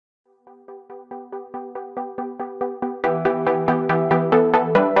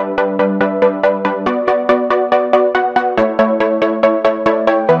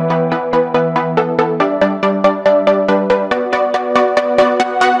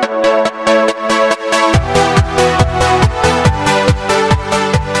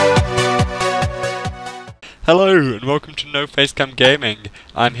Hello and welcome to No FaceCam Gaming.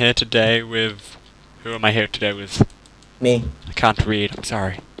 I'm here today with... Who am I here today with? Me. I can't read, I'm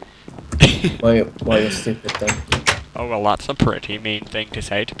sorry. Why you're stupid then? Oh well, that's a pretty mean thing to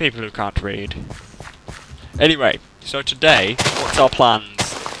say to people who can't read. Anyway, so today, what's our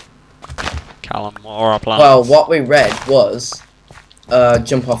plans? Callum, what are our plans? Well, what we read was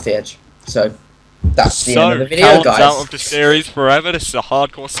jump off the edge. So that's the end of the video, Callum's guys. out of the series forever. This is a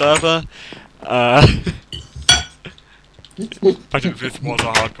hardcore server. But if this was a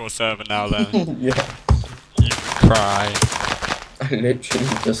hardcore server now, then Yeah. you would cry. I literally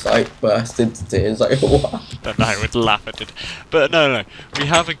just like burst into tears, like what? Then I would laugh at it. But no, we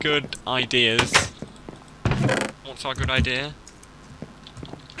have a good ideas. What's our good idea?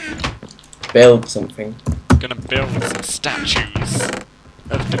 Build something. Gonna build some statues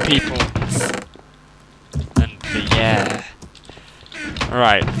of the peoples and the air.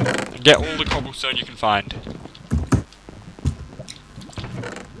 Alright, get all the cobblestone you can find.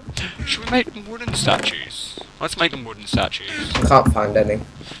 Should we make them wooden statues? Let's make them wooden statues. I can't find any.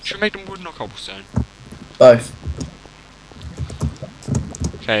 Should we make them wooden or cobblestone? Both.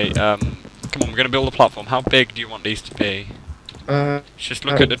 Okay, come on, we're gonna build a platform. How big do you want these to be? Just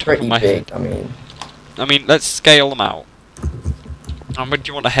look at the top of my head. I mean, let's scale them out. How big do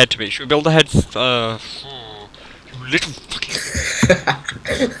you want the head to be? Should we build the heads, you little fucking...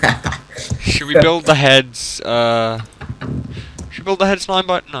 Should we build the heads, should we build the heads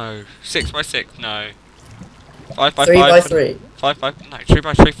 6 by 6, no. 5 by 5? 3 by 3. 5 by, no, 3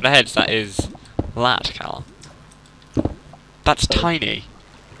 by 3 for the heads, that is that, Callum. That's tiny.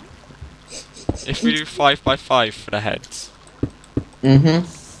 If we do 5 by 5 for the heads. So...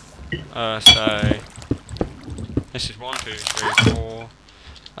 This is 1, 2, 3, 4...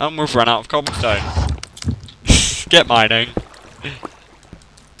 And we've run out of cobblestone. Get mining.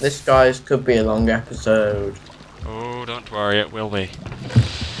 This, guys, could be a long episode. Oh, don't worry, it will be.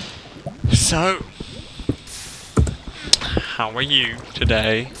 So... How are you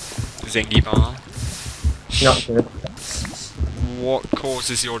today, Zingy Bar? Not good. What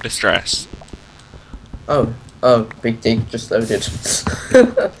causes your distress? Oh, Big Dig just loaded.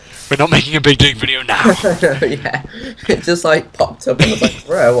 We're not making a big dig video now. Yeah, it just like popped up and I was like,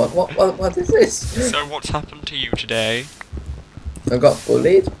 bro, what is this? So what's happened to you today? I got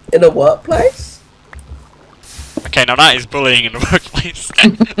bullied in a workplace. Okay, now that is bullying in the workplace.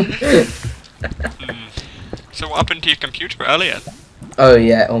 So what happened to your computer earlier? Oh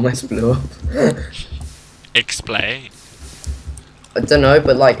yeah, it almost blew up. Explain. I don't know,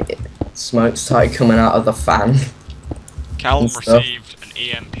 but like smoke started coming out of the fan. Callum received an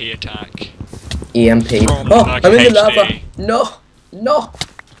EMP attack. EMP. From Oh, I'm in the lava. No.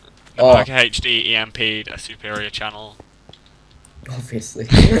 Like HD EMP'd a superior channel. Obviously.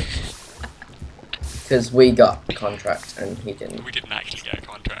 Because we got a contract and he didn't. We didn't actually get a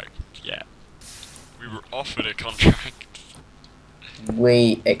contract yet. We were offered a contract.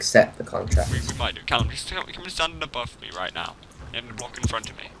 We accept the contract. We might do. Callum, just come and stand above me right now. In the block in front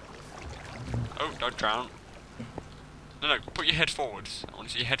of me. Oh, don't drown. No, put your head forwards. I want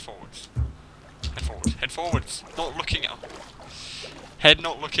to see your head forwards. Head forwards. Head forwards. Not looking at... Head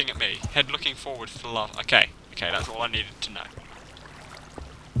not looking at me. Head looking forwards to the left. Okay, that's all I needed to know.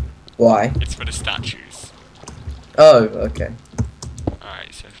 Why? It's for the statues. Oh, okay.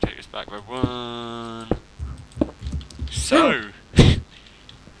 Alright, so take this back by 1. So...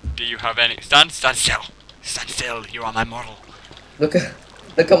 do you have any... Stand still! Stand still, you are my model. Look at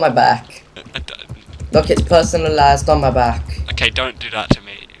my back. Look, it's personalised on my back. Okay, don't do that to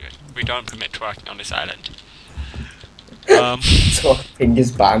me. We don't permit twerking on this island. Twerking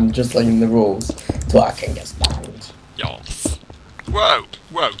is banned, just like in the rules. Twerking is banned. Yos. Whoa,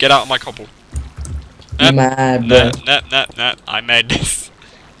 get out of my cobble. Mad, bro. Nep, I made this.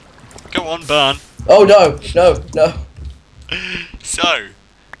 Go on, burn. Oh no. So,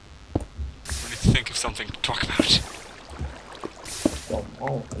 we need to think of something to talk about.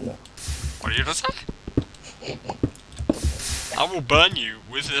 Oh, no. What are you gonna say? I will burn you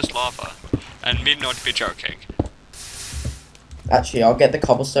with this lava, and me not be joking. Actually, I'll get the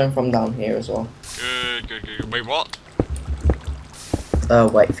cobblestone from down here as well. Good. Wait, what?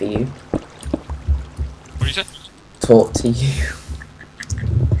 Wait for you. What do you say? Talk to you.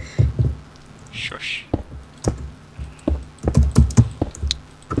 Shush.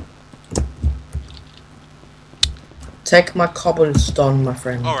 Take my cobblestone, my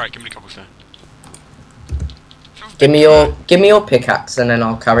friend. Alright, give me the cobblestone. Give me your pickaxe and then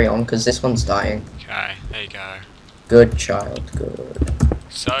I'll carry on because this one's dying. Okay, there you go. Good child, good.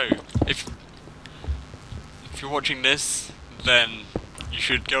 So, if you're watching this, then you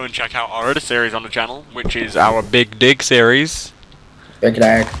should go and check out our other series on the channel, which is our Big Dig series. Big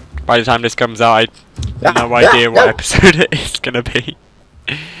Dig. By the time this comes out, I have no idea what episode it is gonna be.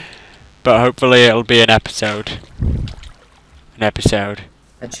 But hopefully it'll be an episode.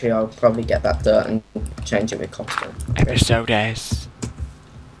 Actually, I'll probably get that dirt and change it with cobblestone. Episode S.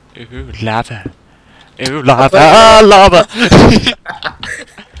 Ooh, lava. Ooh, lava, lava!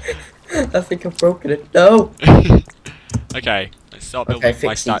 I think I've broken it. No! Okay, let's start building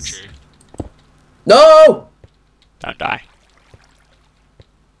my statue. No! Don't die.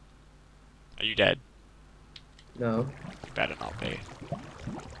 Are you dead? No. You better not be.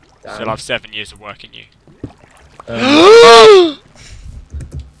 Damn. Still have 7 years of work in you. Oh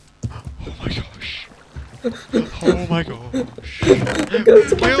my gosh. Oh my gosh.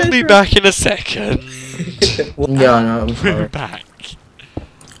 We'll be back in a second. Yeah, no, I'm sorry. We're back.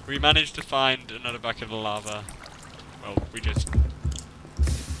 We managed to find another bucket of lava. Well,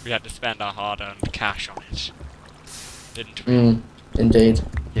 we had to spend our hard-earned cash on it. Didn't we? Indeed.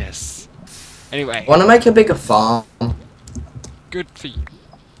 Yes. Anyway. Wanna make a bigger farm? Good for you.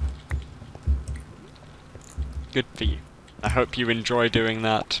 Good for you. I hope you enjoy doing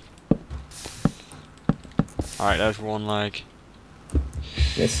that. Alright, there's one leg.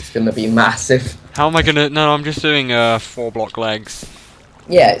 This is gonna be massive. How am I gonna... No, I'm just doing 4-block legs.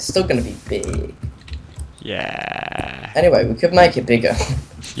 Yeah, it's still gonna be big. Yeah. Anyway, we could make it bigger.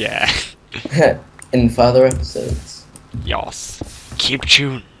 Yeah. In further episodes. Yos. Keep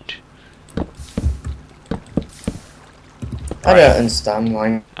tuned. I don't understand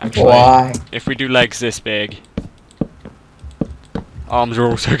why. Actually, why? If we do legs this big, arms are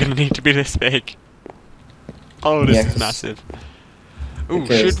also going to need to be this big. Oh, this is massive. Ooh,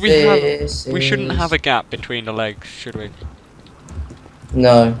 should we have... We shouldn't have a gap between the legs, should we?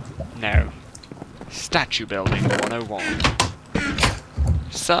 No. No. Statue building 101.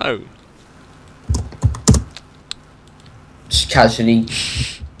 So. Just casually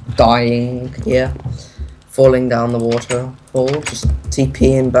dying here. Falling down the waterfall, just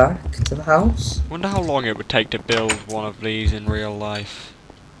TPing back to the house. Wonder how long it would take to build one of these in real life.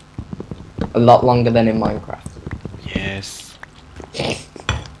 A lot longer than in Minecraft. Yes.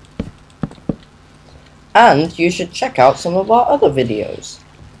 And you should check out some of our other videos.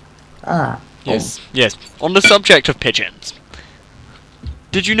 Yes, yes. On the subject of pigeons.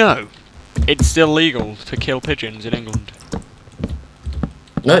 Did you know it's still legal to kill pigeons in England?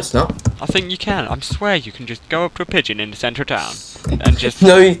 No, it's not. I think you can. I swear you can just go up to a pigeon in the centre of town and just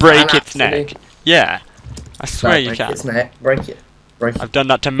no, break its neck. Yeah. I swear you can. Break its neck. Break it. Break it. I've done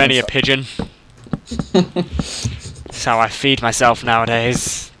that to many a pigeon. That's how I feed myself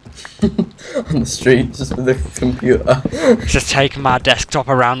nowadays. On the street, just with a computer. Just taking my desktop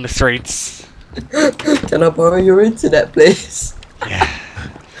around the streets. Can I borrow your internet, please? Yeah.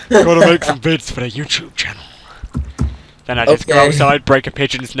 Gotta make some vids for the YouTube channel. Then I just go outside, break a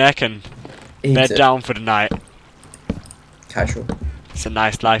pigeon's neck, and bed down for the night. Casual. It's a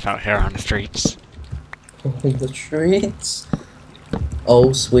nice life out here on the streets. On the streets?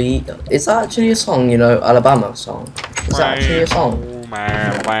 Oh, sweet. Is that actually a song, you know, Alabama song? Is that actually a song?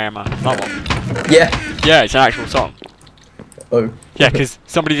 Alabama. That one. Yeah. Yeah, it's an actual song. Oh. Yeah, because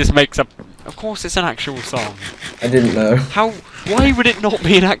somebody just makes up... Of course it's an actual song. I didn't know. Why would it not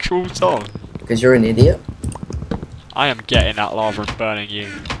be an actual song? Because you're an idiot. I am getting that lava and burning you.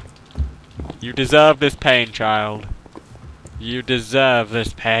 You deserve this pain, child. You deserve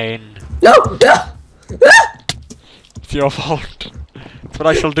this pain. No! It's your fault. It's what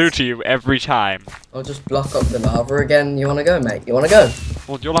I shall do to you every time. I'll just block up the lava again. You wanna go, mate? You wanna go?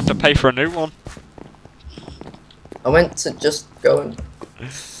 Well, you'll have to pay for a new one. I went to just go and...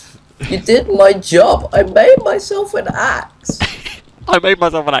 You did my job. I made myself an axe. I made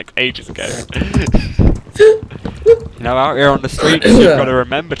myself an axe ages ago. You know, out here on the streets, you've got to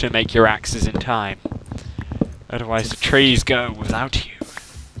remember to make your axes in time. Otherwise the trees go without you.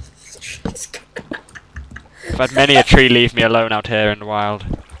 I've had many a tree leave me alone out here in the wild.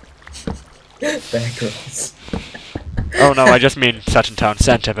 Bear Grylls. Oh no, I just mean Sutton Town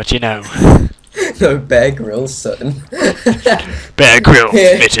Centre, but you know. No, Bear Grylls, Sutton. Bear Grylls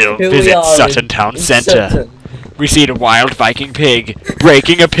visit Sutton Town Centre. We see the wild Viking pig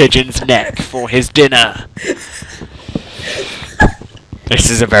breaking a pigeon's neck for his dinner. This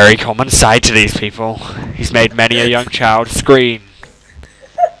is a very common sight to these people. He's made many a young child scream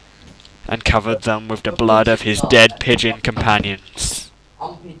and covered them with the blood of his dead pigeon companions.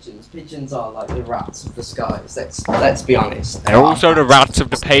 On pigeons, pigeons are like the rats of the skies. Let's be honest. They're also the rats of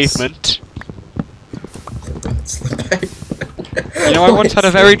the pavement. You know, I once had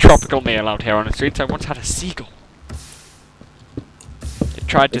a very tropical meal out here on the streets. I once had a seagull.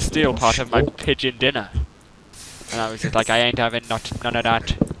 tried to steal part of my pigeon dinner. And I was just like, I ain't having none of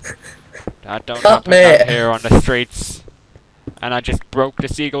that. That don't happen down here on the streets. And I just broke the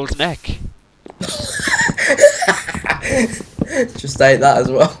seagull's neck. Just ate that as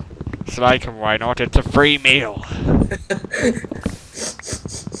well. It's like, why not? It's a free meal.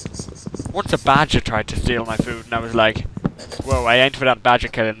 Once a badger tried to steal my food, and I was like, whoa, I ain't for that badger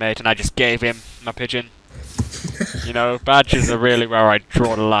killing, mate, and I just gave him my pigeon. You know, badgers are really where I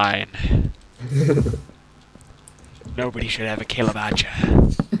draw the line. Nobody should ever kill a badger.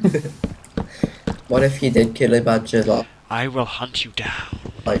 What if you did kill a badger, like? I will hunt you down.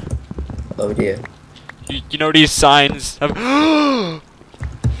 Like, oh dear. You know these signs of...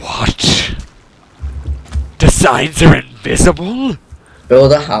 What? The signs are invisible?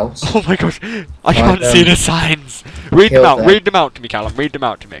 Build a house. Oh my gosh, I can't see the signs. Read them out, read them out to me, Callum, read them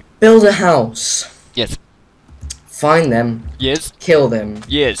out to me. Build a house. Yes. Find them. Yes. Kill them.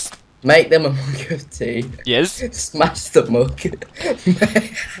 Yes. Make them a mug of tea. Yes. Smash the mug.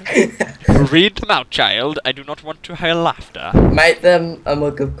 Read them out, child. I do not want to hear laughter. Make them a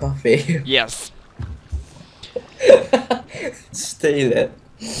mug of coffee. Yes. Steal it.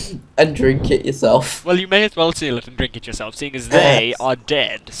 And drink it yourself. Well, you may as well steal it and drink it yourself, seeing as they are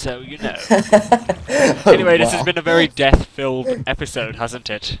dead, so you know. Anyway, this has been a very death-filled episode, hasn't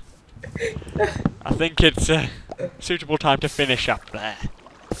it? I think it's a suitable time to finish up there.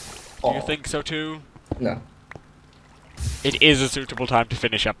 Do you think so too? No. It is a suitable time to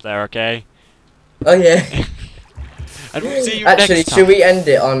finish up there, okay? Oh yeah. And we'll see you Actually, next time. should we end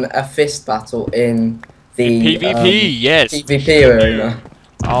it on a fist battle in the PvP? Yes. PvP arena.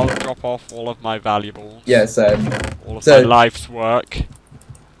 I'll drop off all of my valuables. Yes, all of my life's work.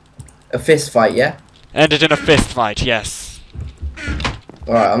 A fist fight, yeah? End it in a fist fight, yes.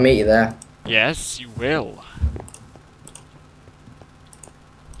 Alright, I'll meet you there. Yes, you will.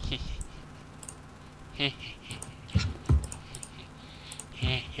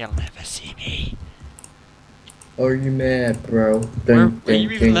 He'll never see me. Are you mad, bro? Are you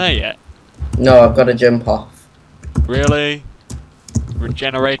even there yet? No, I've got to jump off. Really?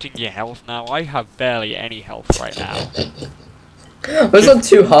 Regenerating your health now? I have barely any health right now. Those are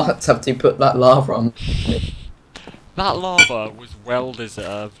 2 hearts after you put that lava on. That lava was well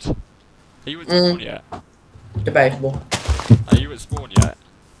deserved. Are you at spawn yet? Debatable. Are you at spawn yet?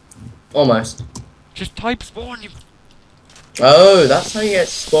 Almost. Just type spawn, you... Oh, that's how you get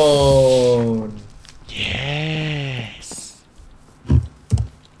spawn. Yes. Come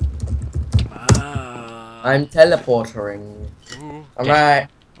on. I'm teleporting. Ooh, Alright.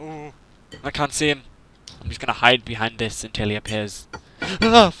 Ooh, I can't see him. I'm just gonna hide behind this until he appears.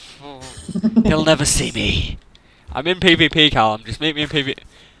 He'll never see me. I'm in PvP, Callum. Just meet me in PvP.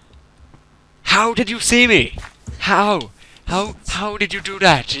 How did you see me? How? How did you do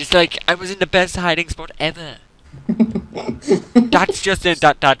that? It's like I was in the best hiding spot ever. That's just it.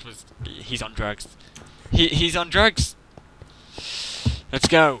 That was. He's on drugs. He's on drugs. Let's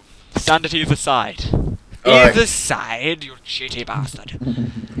go. Stand at either side. Either side, you cheaty bastard.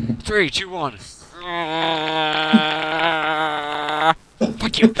 3, 2, 1.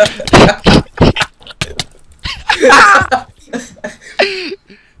 Fuck you.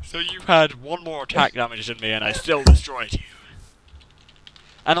 So you had 1 more attack damage than me, and I still destroyed you.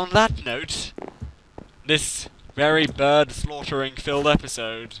 And on that note, this very bird-slaughtering filled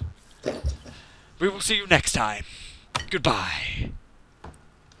episode, we will see you next time. Goodbye.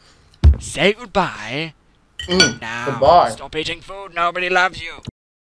 Say goodbye. Now, goodbye. stop eating food, nobody loves you.